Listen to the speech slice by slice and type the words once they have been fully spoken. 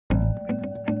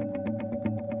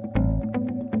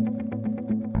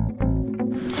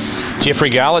Jeffrey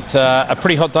Garlett, a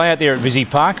pretty hot day out there at Visy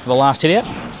Park for the last hit out.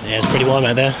 Yeah, it's pretty warm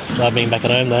out there. It's like being back at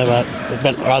home though,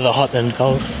 but rather hot than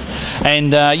cold.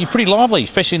 And you're pretty lively,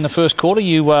 especially in the first quarter.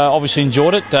 You obviously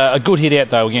enjoyed it. A good hit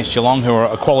out though against Geelong, who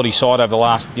are a quality side over the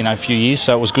last few years.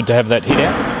 So it was good to have that hit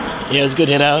out. Yeah, it was a good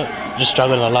hit out. Just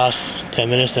struggled in the last 10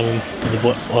 minutes, and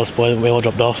we all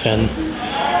dropped off, and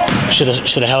should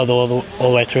have held all the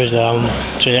way through to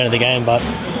the end of the game. But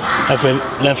hopefully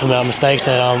learn from our mistakes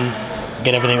and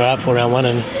get everything right for round one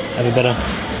and have a better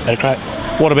crack.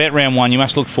 What about round one? You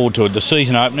must look forward to it. The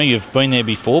season opener, you've been there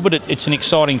before, but it's an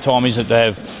exciting time, isn't it, to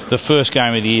have the first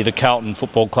game of the year, the Carlton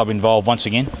Football Club involved once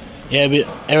again? Yeah,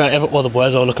 but all the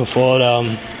boys are looking forward.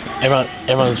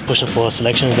 Everyone's pushing for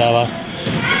selections over.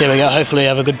 So we go. Hopefully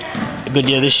have a good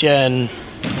year this year and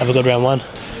have a good round one.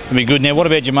 It'll be good. Now, what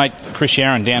about your mate Chris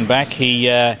Aaron down back? He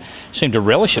seemed to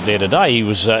relish it there today.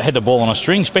 He had the ball on a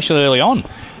string, especially early on.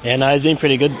 Yeah, no, he's been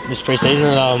pretty good this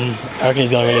pre-season. I reckon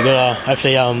he's going really good.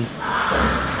 Hopefully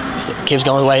keeps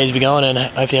going the way he's been going, and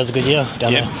hopefully he has a good year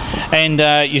down there. And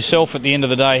yourself, at the end of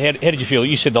the day, how did you feel?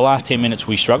 You said the last 10 minutes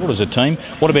we struggled as a team.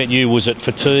 What about you? Was it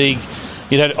fatigue?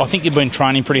 I think you've been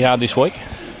training pretty hard this week.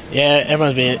 Yeah,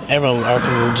 everyone. I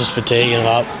reckon we were just fatigued, and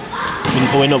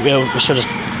we should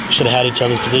have had each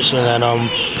other's position, and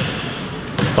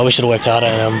but we should have worked harder.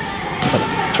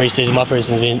 And pre-season, my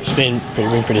pre-season's been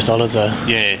pretty solid. So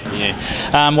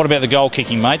yeah. What about the goal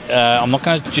kicking, mate? I'm not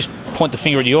going to just point the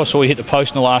finger at you. I saw you hit the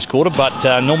post in the last quarter,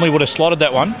 but normally would have slotted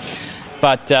that one.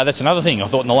 But that's another thing. I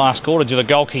thought in the last quarter, the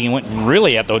goal kicking went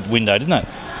really out the window, didn't it?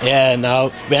 Yeah,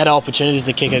 no, we had opportunities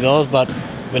to kick our goals, but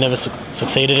we never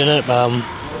succeeded in it.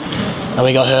 And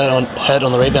we got hurt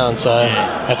on the rebound, so we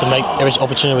have to make every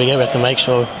opportunity we get. We have to make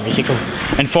sure we kick them.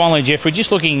 And finally, Jeffrey, just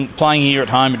playing here at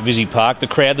home at Visy Park, the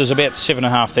crowd, there's about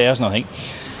 7,500, I think.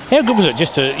 How good was it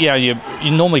just to, you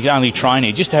normally only train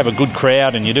here, just to have a good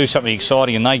crowd and you do something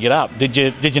exciting and they get up? Did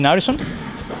you notice them?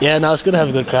 Yeah, no, it's good to have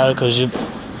a good crowd because you're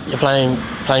playing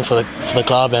for the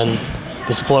club and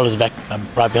the supporters are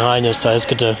right behind you, so it's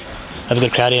good to have a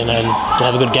good crowd here and to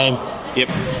have a good game. Yep.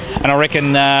 And I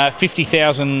reckon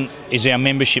 50,000 is our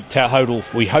membership total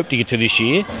we hope to get to this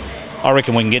year. I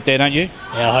reckon we can get there, don't you?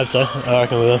 Yeah, I hope so. I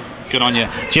reckon we will. Good on you.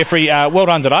 Jeffrey, well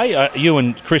done today. You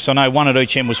and Chris, I know one at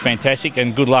each end was fantastic,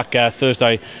 and good luck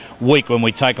Thursday week when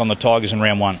we take on the Tigers in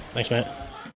round one. Thanks, mate.